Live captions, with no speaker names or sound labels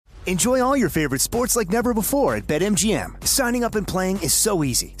Enjoy all your favorite sports like never before at BetMGM. Signing up and playing is so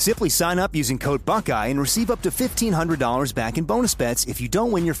easy. Simply sign up using code Buckeye and receive up to $1,500 back in bonus bets if you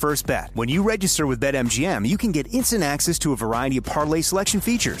don't win your first bet. When you register with BetMGM, you can get instant access to a variety of parlay selection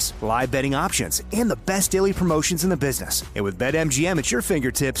features, live betting options, and the best daily promotions in the business. And with BetMGM at your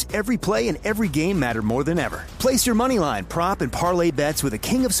fingertips, every play and every game matter more than ever. Place your moneyline, prop, and parlay bets with the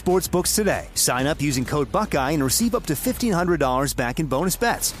king of sportsbooks today. Sign up using code Buckeye and receive up to $1,500 back in bonus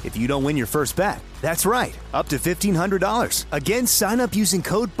bets if you don't win your first bet. That's right, up to $1,500. Again, sign up using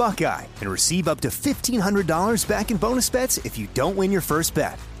code Buckeye and receive up to $1,500 back in bonus bets if you don't win your first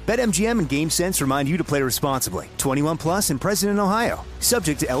bet. BetMGM and GameSense remind you to play responsibly. 21 plus and present in Ohio.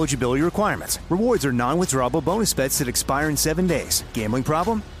 Subject to eligibility requirements. Rewards are non-withdrawable bonus bets that expire in 7 days. Gambling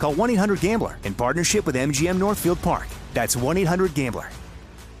problem? Call 1-800-GAMBLER in partnership with MGM Northfield Park. That's 1-800-GAMBLER.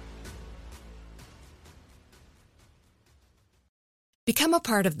 Become a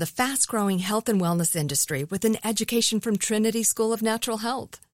part of the fast-growing health and wellness industry with an education from Trinity School of Natural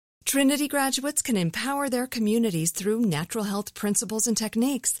Health. Trinity graduates can empower their communities through natural health principles and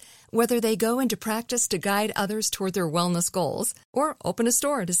techniques, whether they go into practice to guide others toward their wellness goals or open a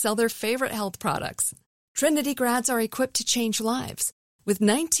store to sell their favorite health products. Trinity grads are equipped to change lives. With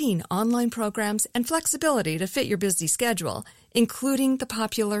 19 online programs and flexibility to fit your busy schedule, including the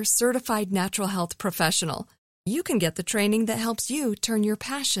popular Certified Natural Health Professional, you can get the training that helps you turn your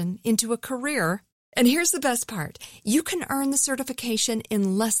passion into a career. And here's the best part. You can earn the certification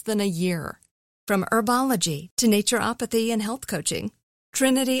in less than a year. From herbology to naturopathy and health coaching,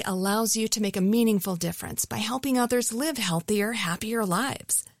 Trinity allows you to make a meaningful difference by helping others live healthier, happier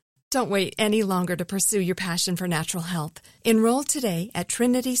lives. Don't wait any longer to pursue your passion for natural health. Enroll today at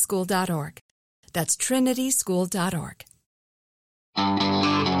trinityschool.org. That's trinityschool.org.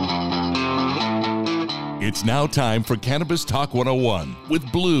 It's now time for Cannabis Talk 101 with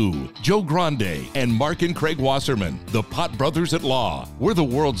Blue, Joe Grande, and Mark and Craig Wasserman, the Pot Brothers at Law. We're the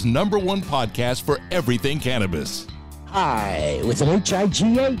world's #1 podcast for everything cannabis. Hi, with an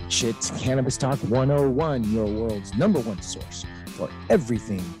H-I-G-H, it's Cannabis Talk 101, your world's #1 source for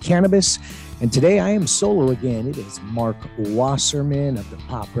everything cannabis. And today I am solo again. It is Mark Wasserman of the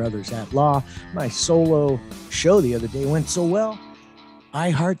Pot Brothers at Law. My solo show the other day went so well,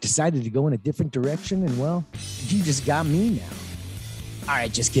 iHeart decided to go in a different direction, and well, you just got me now. All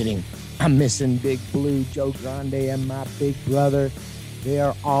right, just kidding. I'm missing Big Blue, Joe Grande, and my big brother. They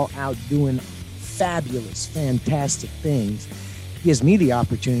are all out doing fabulous, fantastic things. Gives me the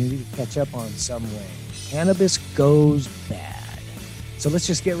opportunity to catch up on some way cannabis goes bad. So let's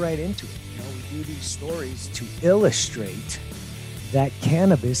just get right into it. We do these stories to illustrate that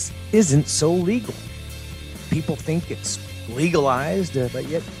cannabis isn't so legal. People think it's legalized, but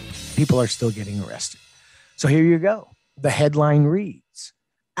yet people are still getting arrested. So here you go. The headline reads,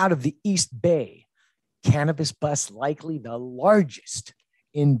 out of the East Bay, cannabis bust likely the largest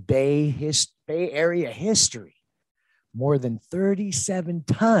in Bay Area history. More than 37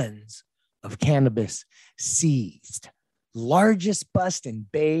 tons of cannabis seized. Largest bust in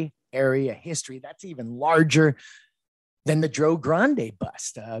Bay Area history. That's even larger than the Joe Grande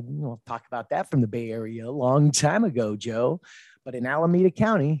bust. We'll talk about that from the Bay Area a long time ago, Joe. But in Alameda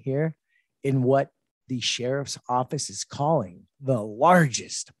County here, in what the sheriff's office is calling the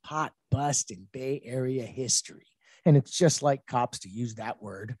largest pot bust in Bay Area history. And it's just like cops to use that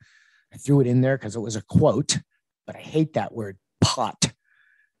word. I threw it in there because it was a quote, but I hate that word pot,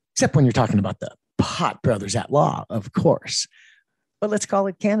 except when you're talking about the Pot Brothers at Law, of course. But let's call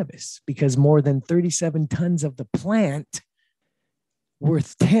it cannabis because more than 37 tons of the plant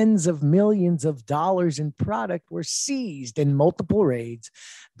worth tens of millions of dollars in product were seized in multiple raids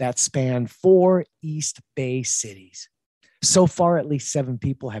that span 4 East Bay cities. So far, at least 7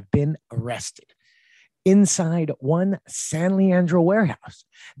 people have been arrested. Inside one San Leandro warehouse,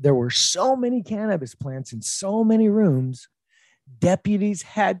 there were so many cannabis plants in so many rooms, deputies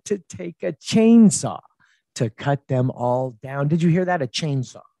had to take a chainsaw to cut them all down. Did you hear that? A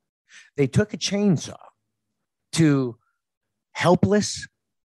chainsaw. They took a chainsaw to helpless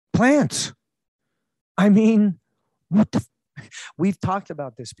plants. I mean, we've talked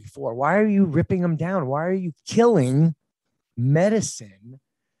about this before. Why are you ripping them down? Why are you killing medicine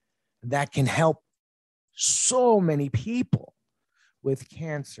that can help so many people with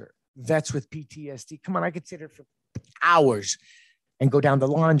cancer, vets with PTSD? Come on, I could sit here for hours and go down the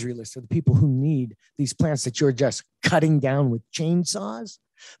laundry list of the people who need these plants that you're just cutting down with chainsaws.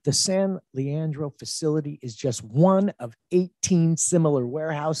 The San Leandro facility is just one of 18 similar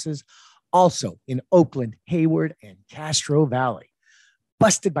warehouses, also in Oakland, Hayward, and Castro Valley,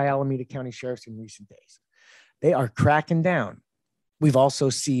 busted by Alameda County sheriffs in recent days. They are cracking down We've also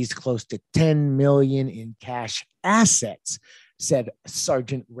seized close to $10 million in cash assets, said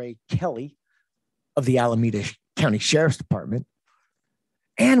Sergeant Ray Kelly of the Alameda County Sheriff's Department.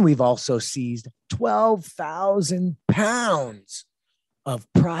 And we've also seized 12,000 pounds of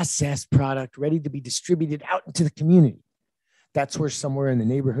processed product ready to be distributed out into the community. That's worth somewhere in the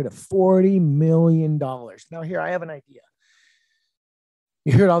neighborhood of $40 million. Now, here, I have an idea.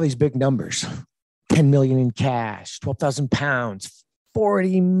 You heard all these big numbers, 10 million in cash, 12,000 pounds,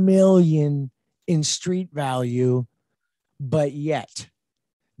 40 million in street value, but yet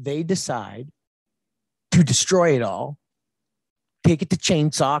they decide to destroy it all, take it to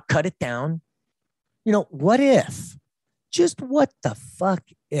chainsaw, cut it down. You know, what if, just what the fuck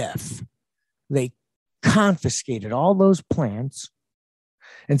if they confiscated all those plants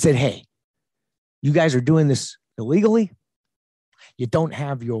and said, hey, you guys are doing this illegally. You don't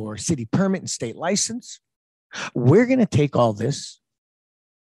have your city permit and state license. We're going to take all this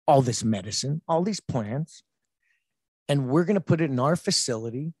medicine, all these plants, and we're going to put it in our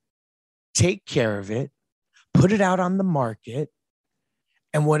facility, take care of it, put it out on the market,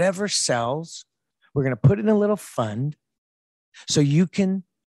 and whatever sells, we're going to put it in a little fund so you can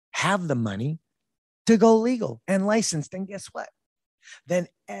have the money to go legal and licensed. And guess what? Then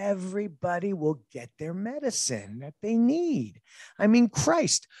everybody will get their medicine that they need. I mean,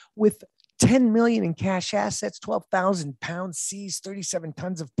 Christ, with 10 million in cash assets, 12,000 pounds seized, 37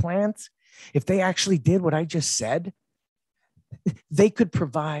 tons of plants, if they actually did what I just said, they could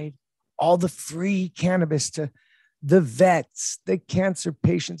provide all the free cannabis to the vets, the cancer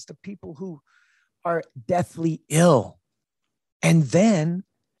patients, the people who are deathly ill. And then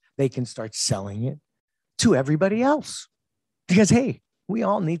they can start selling it to everybody else because, hey, we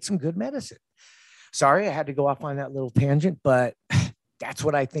all need some good medicine. Sorry, I had to go off on that little tangent, but that's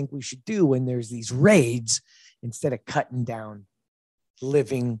what I think we should do when there's these raids instead of cutting down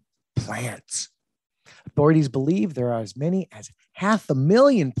living plants. Authorities believe there are as many as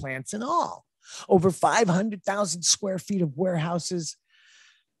 500,000 plants in all, over 500,000 square feet of warehouses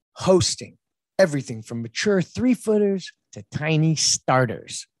hosting everything from mature 3-footers to tiny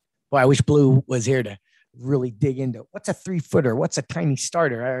starters. Boy, I wish Blue was here to really dig into what's a 3-footer, what's a tiny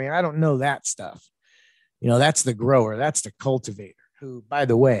starter. I mean, I don't know that stuff. You know, that's the grower, that's the cultivator, who, by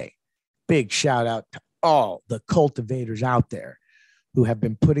the way, big shout out to all the cultivators out there who have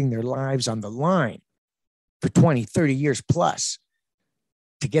been putting their lives on the line for 20, 30 years plus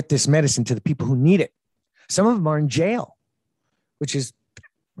to get this medicine to the people who need it. Some of them are in jail, which is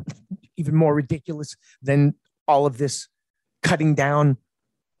even more ridiculous than all of this cutting down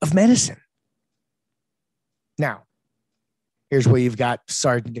of medicine. Now, here's where you've got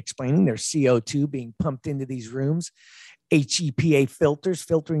Sergeant explaining there's CO2 being pumped into these rooms, HEPA filters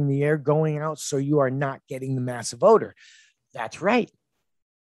filtering the air going out so you are not getting the massive odor. That's right.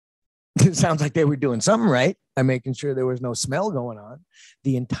 It sounds like they were doing something right by making sure there was no smell going on.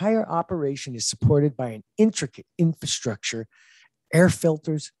 The entire operation is supported by an intricate infrastructure, air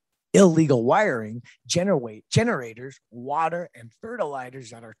filters, illegal wiring, generators, water, and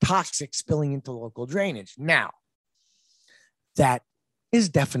fertilizers that are toxic spilling into local drainage. Now, that is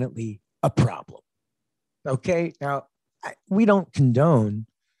definitely a problem. Okay, now we don't condone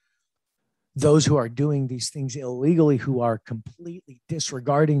those who are doing these things illegally, who are completely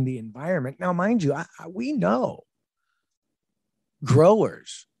disregarding the environment. Now, mind you, we know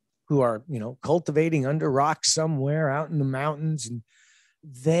growers who are, cultivating under rocks somewhere out in the mountains, and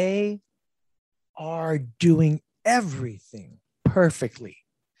they are doing everything perfectly.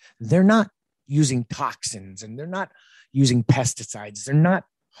 They're not using toxins and they're not using pesticides. They're not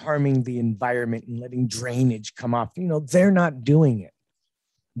harming the environment and letting drainage come off. They're not doing it.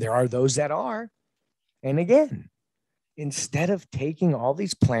 There are those that are. And again, instead of taking all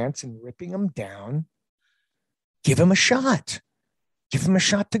these plants and ripping them down, give them a shot. Give them a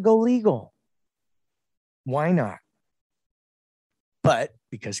shot to go legal. Why not? But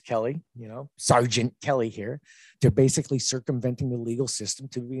because Kelly, Sergeant Kelly here, they're basically circumventing the legal system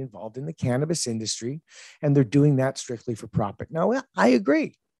to be involved in the cannabis industry, and they're doing that strictly for profit. Now, I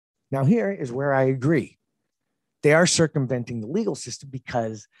agree. Now, here is where I agree. They are circumventing the legal system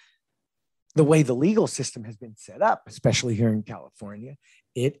because the way the legal system has been set up, especially here in California,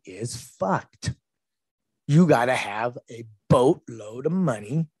 it is fucked. You got to have a boatload of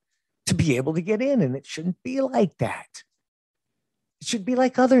money to be able to get in, and it shouldn't be like that. It should be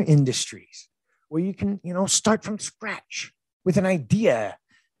like other industries where you can, start from scratch with an idea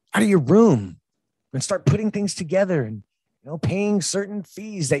out of your room and start putting things together and, paying certain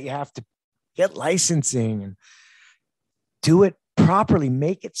fees that you have to get licensing and do it properly,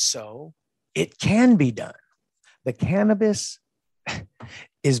 make it so it can be done. The cannabis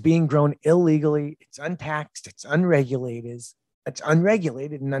is being grown illegally. It's untaxed, it's unregulated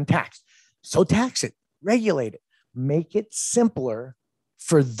and untaxed. So tax it, regulate it, make it simpler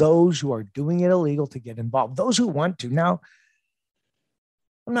for those who are doing it illegal to get involved, those who want to. Now,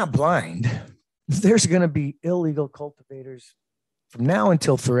 I'm not blind. There's going to be illegal cultivators from now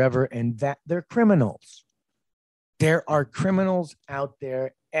until forever, and that they're criminals. There are criminals out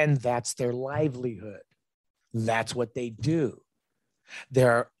there, and that's their livelihood. That's what they do.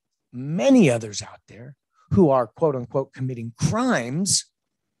 There are many others out there who are, quote unquote, committing crimes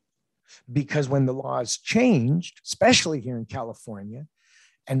because when the laws changed, especially here in California,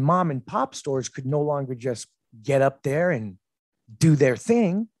 and mom and pop stores could no longer just get up there and do their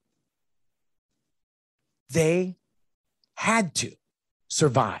thing, they had to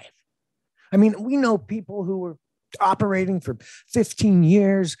survive. I mean, we know people who were operating for 15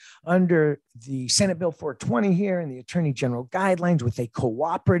 years under the Senate Bill 420 here and the Attorney General guidelines with a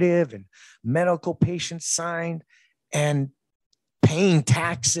cooperative and medical patients signed and paying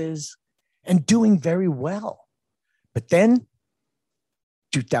taxes and doing very well. But then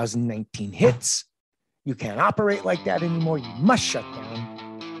 2019 hits. You can't operate like that anymore. You must shut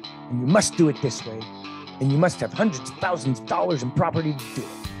down, and you must do it this way, and you must have hundreds of thousands of dollars in property to do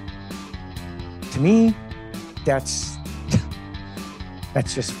it. To me, that's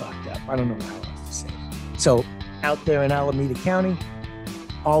just fucked up. I don't know how else to say it. So out there in Alameda County,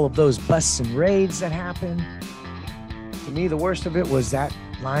 all of those busts and raids that happened, to me, the worst of it was that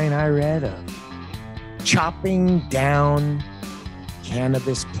line I read of chopping down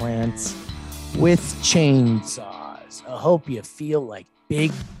cannabis plants with chainsaws. I hope you feel like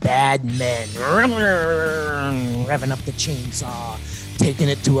big bad men revving up the chainsaw, taking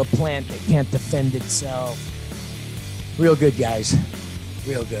it to a plant that can't defend itself. Real good, guys.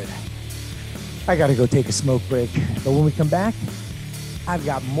 Real good. I got to go take a smoke break. But when we come back, I've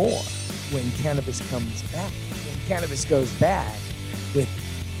got more when cannabis comes back. When cannabis goes bad with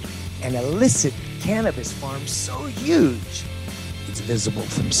an illicit cannabis farm so huge, it's visible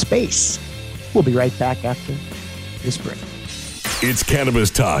from space. We'll be right back after this break. It's Cannabis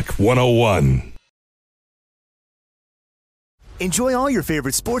Talk 101. Enjoy all your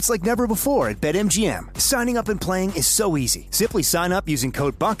favorite sports like never before at BetMGM. Signing up and playing is so easy. Simply sign up using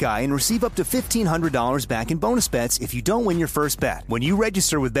code Buckeye and receive up to $1,500 back in bonus bets if you don't win your first bet. When you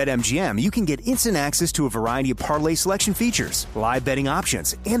register with BetMGM, you can get instant access to a variety of parlay selection features, live betting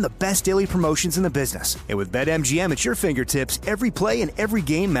options, and the best daily promotions in the business. And with BetMGM at your fingertips, every play and every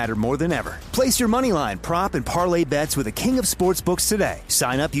game matter more than ever. Place your moneyline, prop, and parlay bets with the king of sportsbooks today.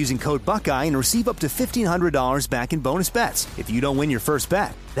 Sign up using code Buckeye and receive up to $1,500 back in bonus bets if you don't win your first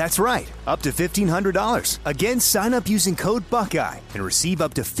bet. That's right, up to $1,500. Again, sign up using code Buckeye and receive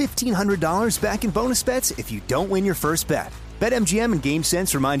up to $1,500 back in bonus bets if you don't win your first bet. BetMGM and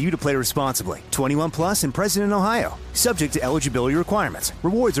GameSense remind you to play responsibly. 21 plus and present in Ohio. Subject to eligibility requirements.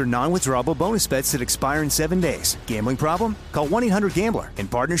 Rewards are non-withdrawable bonus bets that expire in 7 days. Gambling problem? Call 1-800-GAMBLER in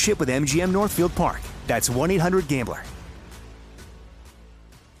partnership with MGM Northfield Park. That's 1-800-GAMBLER.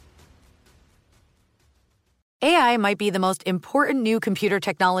 AI might be the most important new computer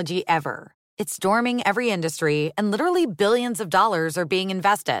technology ever. It's storming every industry, and literally billions of dollars are being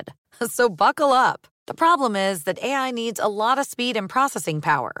invested. So buckle up. The problem is that AI needs a lot of speed and processing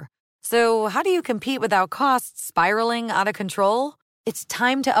power. So how do you compete without costs spiraling out of control? It's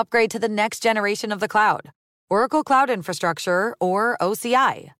time to upgrade to the next generation of the cloud. Oracle Cloud Infrastructure, or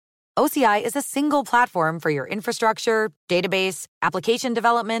OCI. OCI is a single platform for your infrastructure, database, application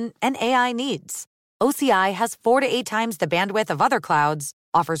development, and AI needs. OCI has 4 to 8 times the bandwidth of other clouds,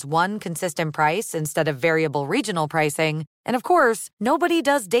 offers one consistent price instead of variable regional pricing, and of course, nobody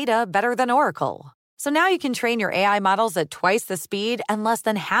does data better than Oracle. So now you can train your AI models at twice the speed and less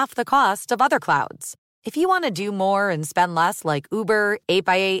than half the cost of other clouds. If you want to do more and spend less like Uber,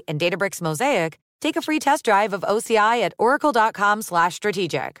 8x8, and Databricks Mosaic, take a free test drive of OCI at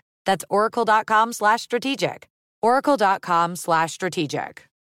oracle.com/strategic. That's oracle.com/strategic. Oracle.com/strategic.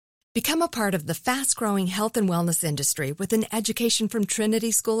 Become a part of the fast-growing health and wellness industry with an education from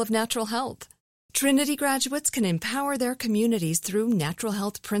Trinity School of Natural Health. Trinity graduates can empower their communities through natural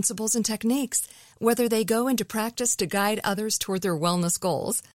health principles and techniques, whether they go into practice to guide others toward their wellness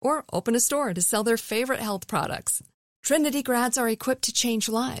goals or open a store to sell their favorite health products. Trinity grads are equipped to change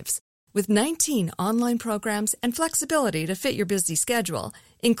lives with 19 online programs and flexibility to fit your busy schedule,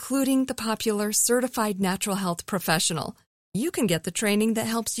 including the popular Certified Natural Health Professional. You can get the training that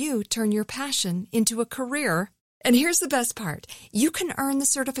helps you turn your passion into a career. And here's the best part. You can earn the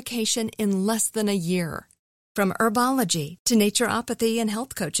certification in less than a year. From herbology to naturopathy and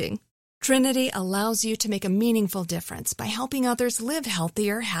health coaching, Trinity allows you to make a meaningful difference by helping others live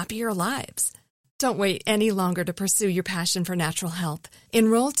healthier, happier lives. Don't wait any longer to pursue your passion for natural health.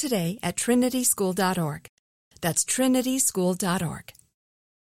 Enroll today at trinityschool.org. That's trinityschool.org.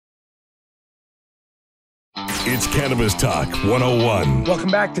 It's Cannabis Talk 101.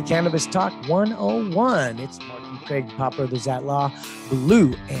 Welcome back to Cannabis Talk 101. It's Mark and Craig, Pot Brothers at Law,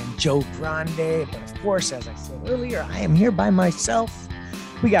 Blue and Joe Grande. But of course, as I said earlier, I am here by myself.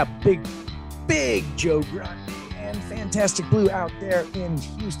 We got big Joe Grande and Fantastic Blue out there in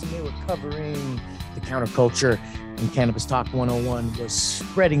Houston. They were covering the counterculture, and Cannabis Talk 101 was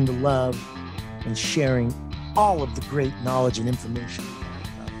spreading the love and sharing all of the great knowledge and information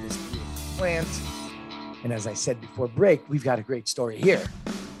about this beautiful plant. And as I said before break, we've got a great story here.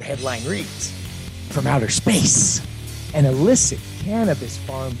 The headline reads, "From outer space, an illicit cannabis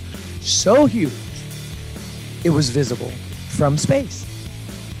farm so huge, it was visible from space."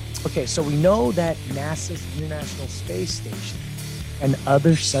 Okay, so we know that NASA's International Space Station and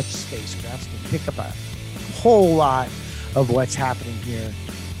other such spacecrafts can pick up a whole lot of what's happening here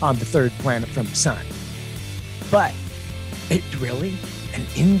on the third planet from the sun. But it really, an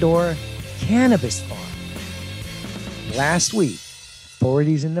indoor cannabis farm. Last week,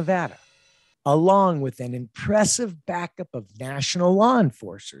 authorities in Nevada, along with an impressive backup of national law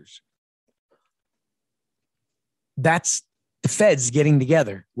enforcers, that's the feds getting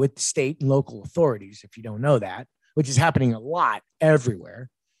together with state and local authorities, if you don't know that, which is happening a lot everywhere,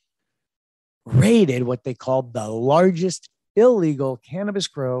 raided what they called the largest illegal cannabis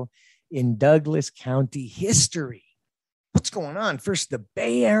grow in Douglas County history. What's going on? First, the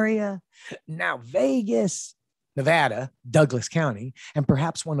Bay Area, now Vegas, Nevada, Douglas County, and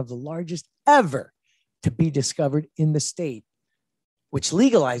perhaps one of the largest ever to be discovered in the state, which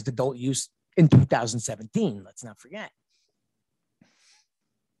legalized adult use in 2017. Let's not forget.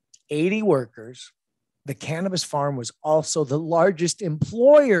 80 workers. The cannabis farm was also the largest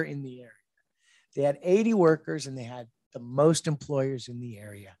employer in the area. They had 80 workers and they had the most employers in the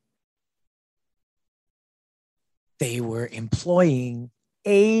area. They were employing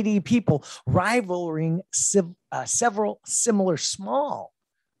 80 people, rivaling several similar small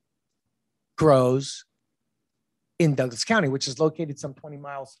grows in Douglas County, which is located some 20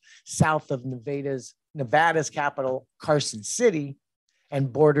 miles south of Nevada's capital, Carson City,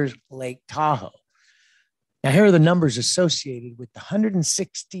 and borders Lake Tahoe. Now, here are the numbers associated with the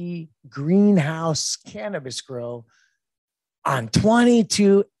 160 greenhouse cannabis grow on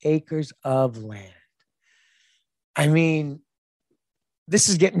 22 acres of land. I mean, this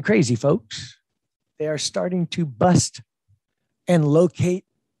is getting crazy, folks. They are starting to bust and locate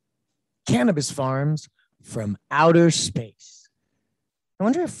cannabis farms from outer space. I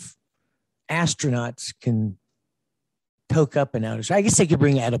wonder if astronauts can toke up in outer space. I guess they could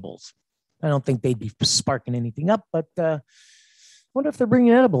bring edibles. I don't think they'd be sparking anything up, but I wonder if they're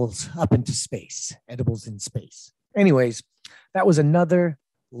bringing edibles up into space, edibles in space. Anyways, that was another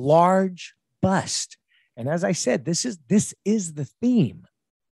large bust. And as I said, this is the theme.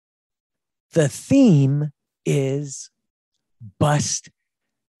 The theme is bust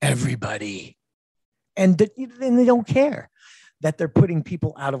everybody. And they don't care that they're putting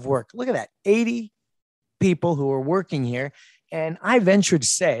people out of work. Look at that, 80 people who are working here. And I venture to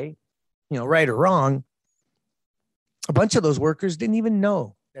say, right or wrong, a bunch of those workers didn't even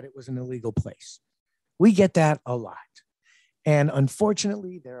know that it was an illegal place. We get that a lot. And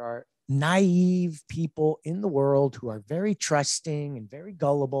unfortunately, there are naive people in the world who are very trusting and very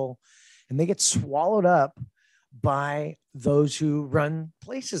gullible, and they get swallowed up by those who run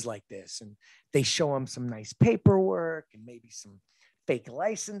places like this. And they show them some nice paperwork and maybe some fake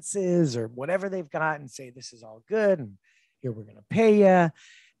licenses or whatever they've got and say, this is all good. And here, we're going to pay you.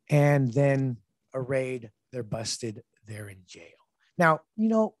 And then a raid, they're busted, they're in jail. Now,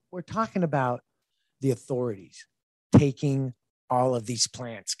 we're talking about the authorities taking all of these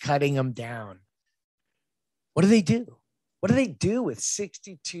plants, cutting them down. What do they do? What do they do with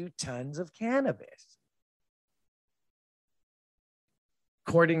 62 tons of cannabis?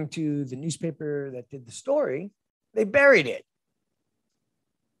 According to the newspaper that did the story, they buried it.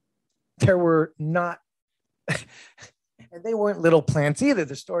 There were not, and they weren't little plants either.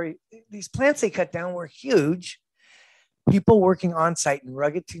 The story, these plants they cut down were huge. People working on site in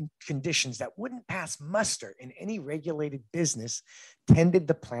rugged conditions that wouldn't pass muster in any regulated business tended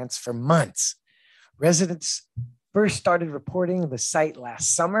the plants for months. Residents first started reporting the site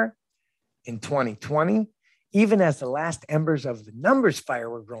last summer in 2020, even as the last embers of the Numbers fire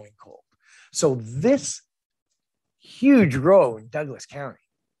were growing cold. So this huge grow in Douglas County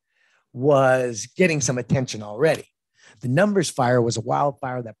was getting some attention already. The Numbers Fire was a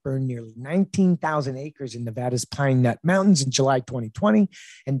wildfire that burned nearly 19,000 acres in Nevada's Pine Nut Mountains in July 2020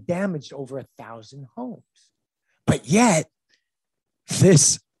 and damaged over 1,000 homes. But yet,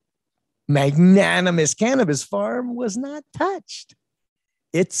 this magnanimous cannabis farm was not touched.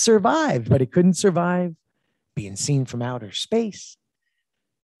 It survived, but it couldn't survive being seen from outer space.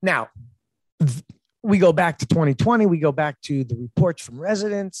 Now, we go back to 2020. We go back to the reports from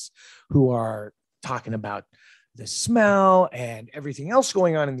residents who are talking about the smell and everything else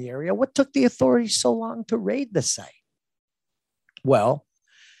going on in the area. What took the authorities so long to raid the site? Well,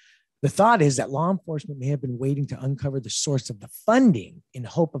 the thought is that law enforcement may have been waiting to uncover the source of the funding in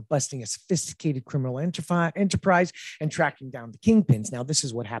hope of busting a sophisticated criminal enterprise and tracking down the kingpins. Now, this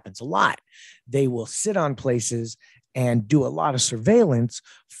is what happens a lot. They will sit on places and do a lot of surveillance,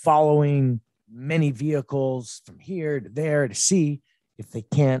 following many vehicles from here to there to see if they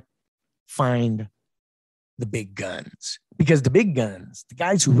can't find the big guns. Because the big guns, the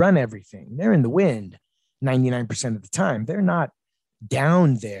guys who run everything, they're in the wind 99% of the time. They're not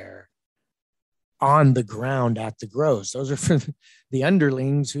down there on the ground at the grows. Those are for the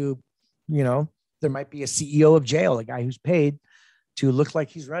underlings who, you know, there might be a CEO of jail, a guy who's paid to look like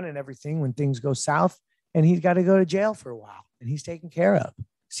he's running everything when things go south, and he's got to go to jail for a while, and he's taken care of,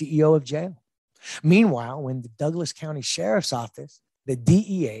 CEO of jail. Meanwhile, when the Douglas County Sheriff's Office, the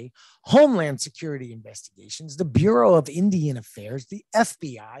DEA, Homeland Security Investigations, the Bureau of Indian Affairs, the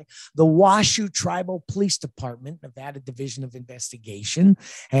FBI, the Washoe Tribal Police Department, Nevada Division of Investigation,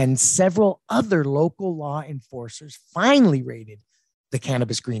 and several other local law enforcers finally raided the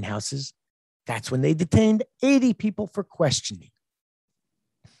cannabis greenhouses, that's when they detained 80 people for questioning.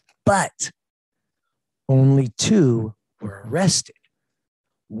 But only 2 were arrested.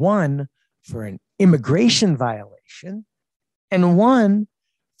 1 for an immigration violation, and 1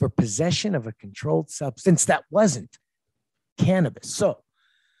 for possession of a controlled substance that wasn't cannabis. So,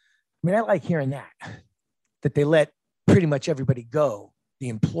 I mean, I like hearing that they let pretty much everybody go, the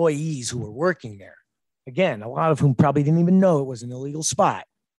employees who were working there. Again, a lot of whom probably didn't even know it was an illegal spot.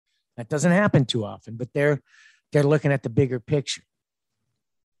 That doesn't happen too often, but they're looking at the bigger picture.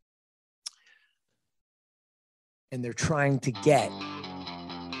 And they're trying to get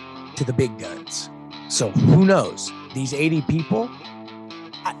to the big guns. So who knows? These 80 people,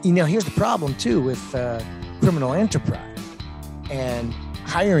 here's the problem too with criminal enterprise and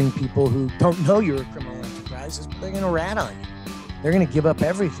hiring people who don't know you're a criminal enterprise is they're going to rat on you. They're going to give up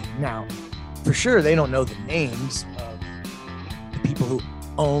everything. Now, for sure, they don't know the names of the people who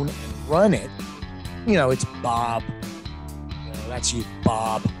own and run it. You know, it's Bob. That's you,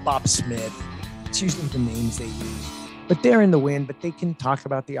 Bob Smith. It's usually the names they use. But they're in the wind, but they can talk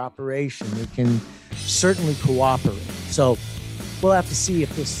about the operation. They can certainly cooperate. So we'll have to see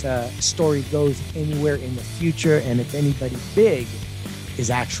if this story goes anywhere in the future and if anybody big is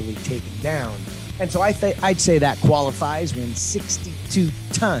actually taken down. And so I'd say that qualifies when 62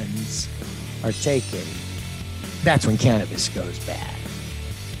 tons are taken. That's when cannabis goes bad.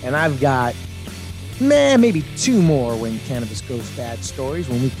 And I've got maybe 2 more when cannabis goes bad stories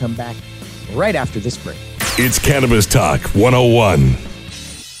when we come back right after this break. It's Cannabis Talk 101.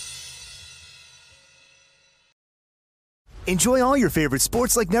 Enjoy all your favorite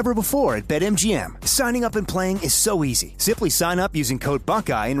sports like never before at BetMGM. Signing up and playing is so easy. Simply sign up using code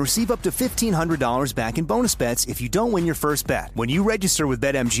Buckeye and receive up to $1,500 back in bonus bets if you don't win your first bet. When you register with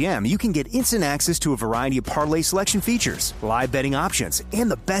BetMGM, you can get instant access to a variety of parlay selection features, live betting options, and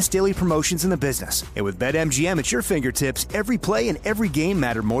the best daily promotions in the business. And with BetMGM at your fingertips, every play and every game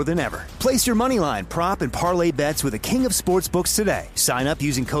matter more than ever. Place your moneyline, prop, and parlay bets with the king of sportsbooks today. Sign up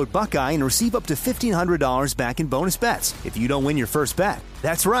using code Buckeye and receive up to $1,500 back in bonus bets if you don't win your first bet.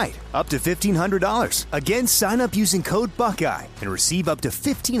 That's right, up to $1,500. Again, sign up using code Buckeye and receive up to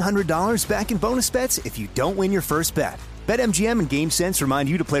 $1,500 back in bonus bets if you don't win your first bet. BetMGM and GameSense remind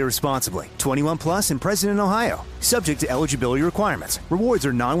you to play responsibly. 21 plus and present in Ohio. Subject to eligibility requirements. Rewards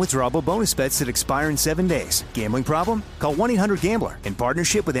are non-withdrawable bonus bets that expire in 7 days. Gambling problem? Call 1-800-GAMBLER in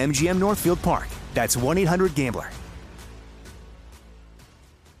partnership with MGM Northfield Park. That's 1-800-GAMBLER.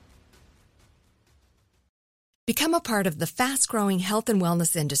 Become a part of the fast-growing health and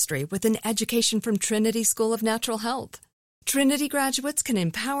wellness industry with an education from Trinity School of Natural Health. Trinity graduates can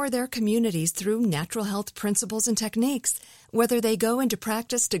empower their communities through natural health principles and techniques, whether they go into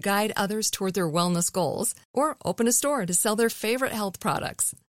practice to guide others toward their wellness goals or open a store to sell their favorite health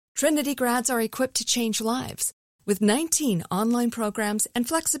products. Trinity grads are equipped to change lives with 19 online programs and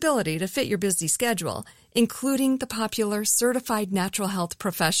flexibility to fit your busy schedule, including the popular Certified Natural Health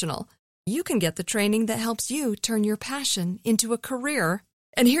Professional. You can get the training that helps you turn your passion into a career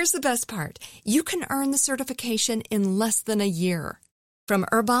And here's the best part. You can earn the certification in less than a year. From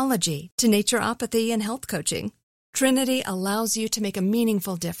herbology to naturopathy and health coaching, Trinity allows you to make a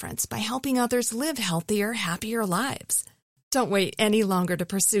meaningful difference by helping others live healthier, happier lives. Don't wait any longer to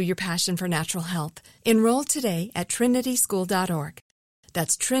pursue your passion for natural health. Enroll today at trinityschool.org.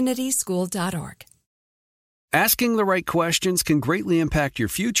 That's trinityschool.org. Asking the right questions can greatly impact your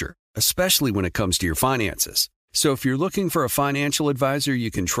future, especially when it comes to your finances. So if you're looking for a financial advisor you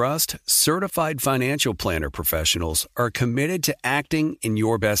can trust, certified financial planner professionals are committed to acting in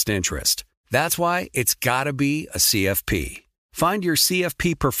your best interest. That's why it's got to be a CFP. Find your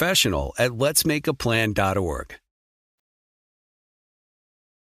CFP professional at letsmakeaplan.org.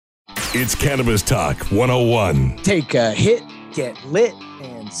 It's Cannabis Talk 101. Take a hit, get lit,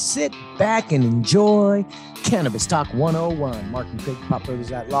 and sit back and enjoy Cannabis Talk 101. Mark and Craig, Pot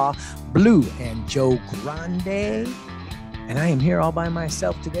Brothers at Law, Blue and Joe Grande. And I am here all by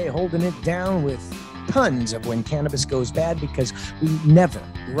myself today, holding it down with tons of when cannabis goes bad, because we never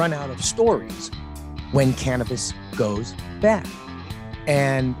run out of stories when cannabis goes bad.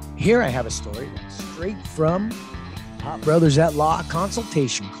 And here I have a story that's straight from Pot Brothers at Law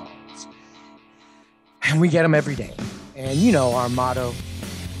consultation calls. And we get them every day. And you know our motto,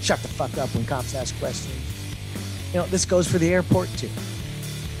 shut the fuck up when cops ask questions. You know, this goes for the airport too.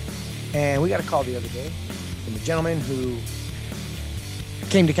 And we got a call the other day from a gentleman who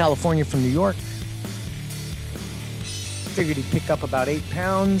came to California from New York. Figured he'd pick up about 8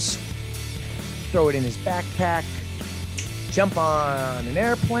 pounds, throw it in his backpack, jump on an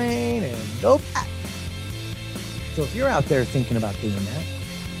airplane, and go back. So if you're out there thinking about doing that,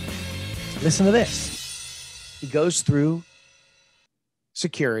 listen to this. He goes through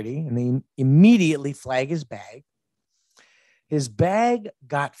security and they immediately flag his bag. His bag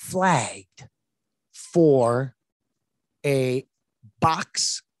got flagged for a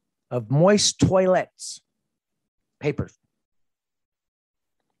box of moist toilets papers.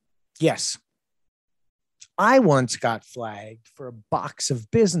 Yes. I once got flagged for a box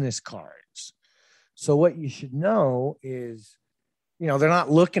of business cards. So what you should know is, you know, they're not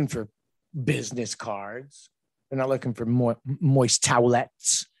looking for business cards. They're not looking for moist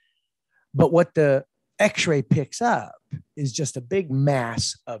towelettes. But what the X-ray picks up is just a big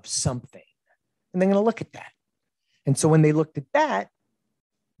mass of something. And they're going to look at that. And so when they looked at that,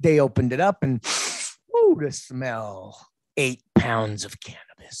 they opened it up and, ooh, the smell, 8 pounds of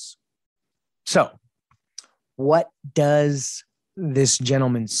cannabis. So what does this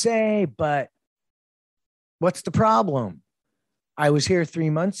gentleman say? But what's the problem? I was here 3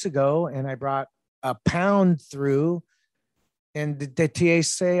 months ago and I brought a pound through, and the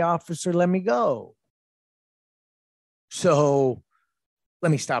TSA officer let me go. So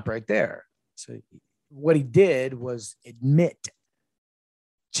let me stop right there. So what he did was admit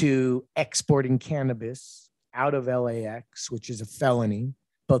to exporting cannabis out of LAX, which is a felony,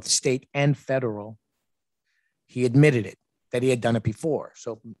 both state and federal. He admitted it, that he had done it before.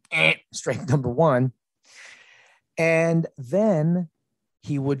 So strike number one. And then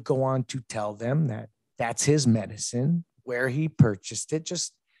he would go on to tell them that that's his medicine, where he purchased it,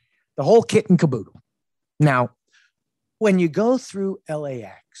 just the whole kit and caboodle. Now, when you go through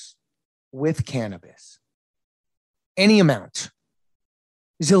LAX with cannabis, any amount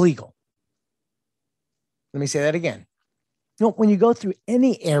is illegal. Let me say that again. You know, when you go through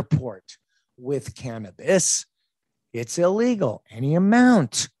any airport with cannabis, it's illegal, any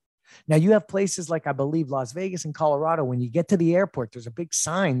amount. Now, you have places like, I believe, Las Vegas and Colorado. When you get to the airport, there's a big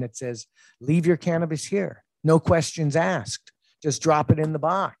sign that says, leave your cannabis here. No questions asked. Just drop it in the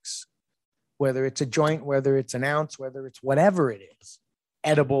box. Whether it's a joint, whether it's an ounce, whether it's whatever it is,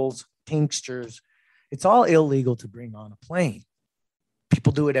 edibles, tinctures, it's all illegal to bring on a plane.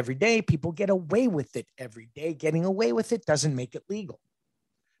 People do it every day. People get away with it every day. Getting away with it doesn't make it legal.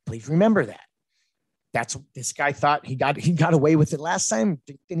 Please remember that. That's what this guy thought. He got away with it last time.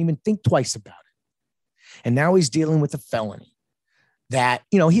 Didn't even think twice about it. And now he's dealing with a felony that,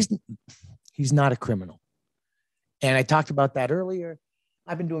 you know, he's not a criminal. And I talked about that earlier.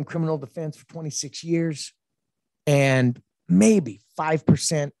 I've been doing criminal defense for 26 years, and maybe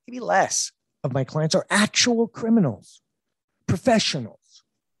 5%, maybe less of my clients are actual criminals, professionals.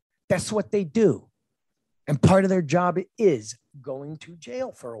 That's what they do. And part of their job is going to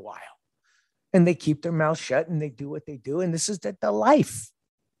jail for a while. And they keep their mouth shut and they do what they do. And this is the life.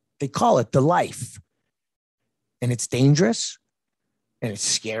 They call it the life. And it's dangerous and it's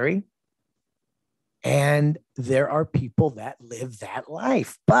scary. And there are people that live that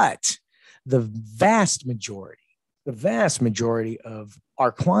life. But the vast majority of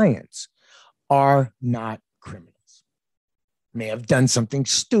our clients are not criminals. may have done something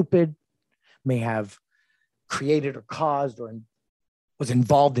stupid, may have created or caused or was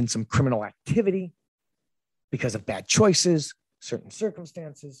involved in some criminal activity because of bad choices, certain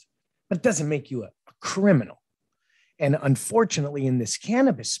circumstances, but it doesn't make you a criminal. And unfortunately, in this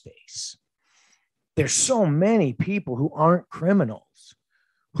cannabis space, there's so many people who aren't criminals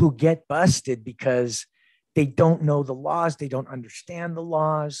who get busted because they don't know the laws. They don't understand the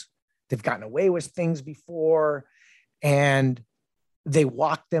laws. They've gotten away with things before, and they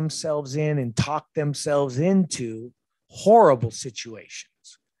walk themselves in and talk themselves into horrible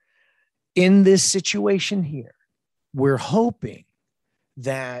situations. In this situation here, we're hoping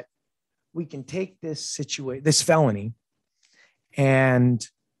that we can take this felony and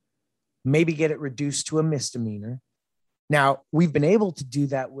maybe get it reduced to a misdemeanor. Now, we've been able to do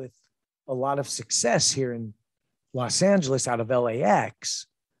that with a lot of success here in Los Angeles out of LAX,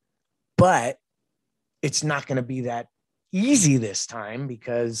 but it's not going to be that easy this time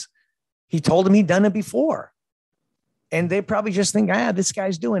because he told him he'd done it before. And they probably just think, this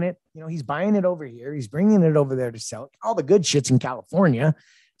guy's doing it. You know, he's buying it over here. He's bringing it over there to sell it. All the good shit's in California.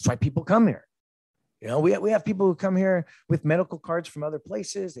 That's why people come here. You know, we have people who come here with medical cards from other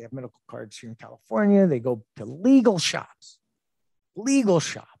places. They have medical cards here in California. They go to legal shops,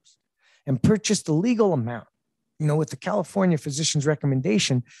 and purchase the legal amount. You know, with the California physician's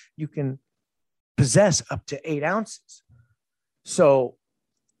recommendation, you can possess up to 8 ounces. So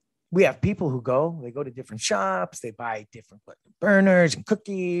we have people who they go to different shops. They buy different burners and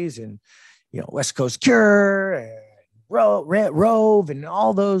cookies and, you know, West Coast Cure and Rove and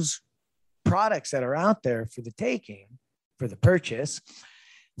all those products that are out there for the taking, for the purchase,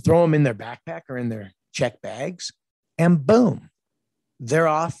 throw them in their backpack or in their check bags, and boom, they're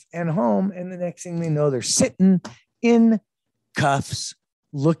off and home. And the next thing they know, they're sitting in cuffs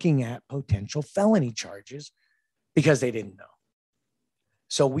looking at potential felony charges because they didn't know.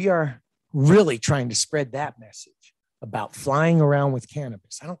 So we are really trying to spread that message about flying around with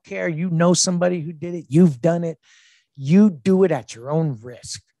cannabis. I don't care. You know somebody who did it. You've done it. You do it at your own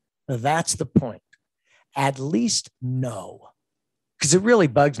risk. That's the point. At least know. Because it really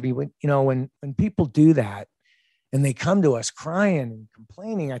bugs me when people do that and they come to us crying and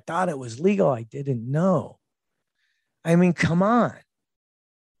complaining, I thought it was legal. I didn't know. I mean, come on.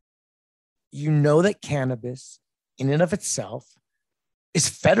 You know that cannabis in and of itself is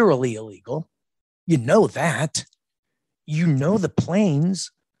federally illegal. You know that. You know the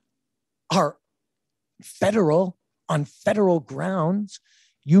planes are federal on federal grounds.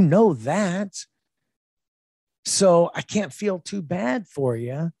 You know that. So I can't feel too bad for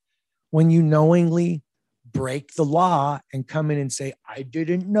you when you knowingly break the law and come in and say, I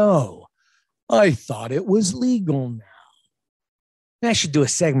didn't know. I thought it was legal now. And I should do a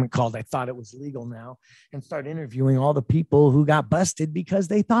segment called I Thought It Was Legal Now and start interviewing all the people who got busted because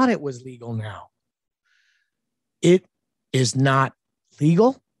they thought it was legal now. It is not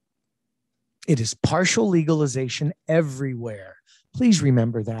legal. It is partial legalization everywhere. Please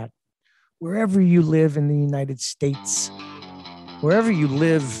remember that. Wherever you live in the United States, wherever you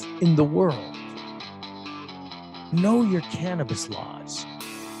live in the world, know your cannabis laws.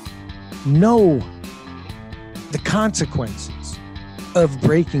 Know the consequences of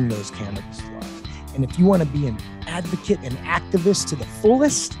breaking those cannabis laws. And if you want to be an advocate and activist to the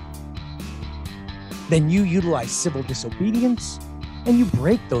fullest, then you utilize civil disobedience and you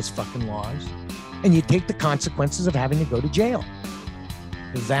break those fucking laws and you take the consequences of having to go to jail.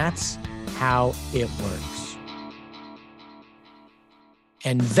 That's how it works.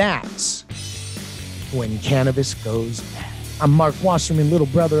 And that's when cannabis goes bad. I'm Mark Wasserman, little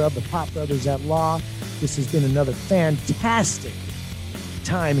brother of the Pot Brothers at Law. This has been another fantastic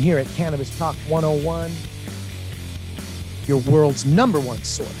time here at Cannabis Talk 101, your world's #1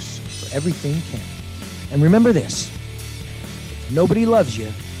 source for everything cannabis. And remember this, if nobody loves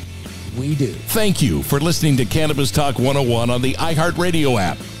you, we do. Thank you for listening to Cannabis Talk 101 on the iHeartRadio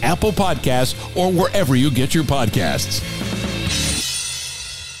app, Apple Podcasts, or wherever you get your podcasts.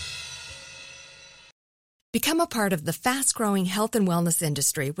 Become a part of the fast-growing health and wellness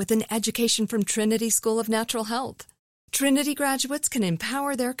industry with an education from Trinity School of Natural Health. Trinity graduates can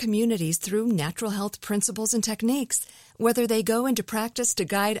empower their communities through natural health principles and techniques, whether they go into practice to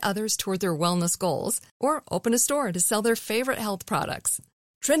guide others toward their wellness goals or open a store to sell their favorite health products.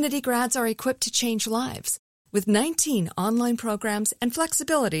 Trinity grads are equipped to change lives with 19 online programs and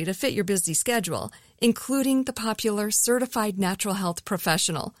flexibility to fit your busy schedule, including the popular Certified Natural Health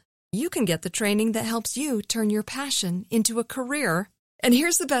Professional. You can get the training that helps you turn your passion into a career. And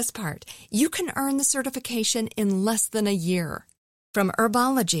here's the best part. You can earn the certification in less than a year. From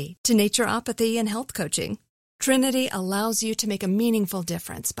herbology to naturopathy and health coaching, Trinity allows you to make a meaningful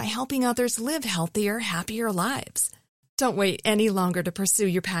difference by helping others live healthier, happier lives. Don't wait any longer to pursue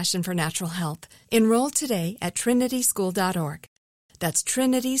your passion for natural health. Enroll today at trinityschool.org. That's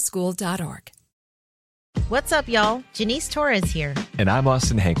trinityschool.org. What's up, y'all? Janice Torres here. And I'm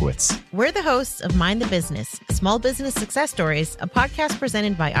Austin Hankwitz. We're the hosts of Mind the Business, Small Business Success Stories, a podcast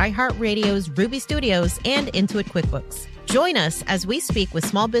presented by iHeartRadio's Ruby Studios and Intuit QuickBooks. Join us as we speak with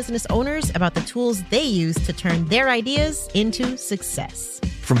small business owners about the tools they use to turn their ideas into success.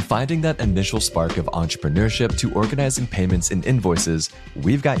 From finding that initial spark of entrepreneurship to organizing payments and invoices,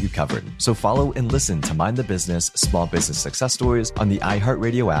 we've got you covered. So follow and listen to Mind the Business, Small Business Success Stories on the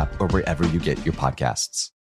iHeartRadio app or wherever you get your podcasts.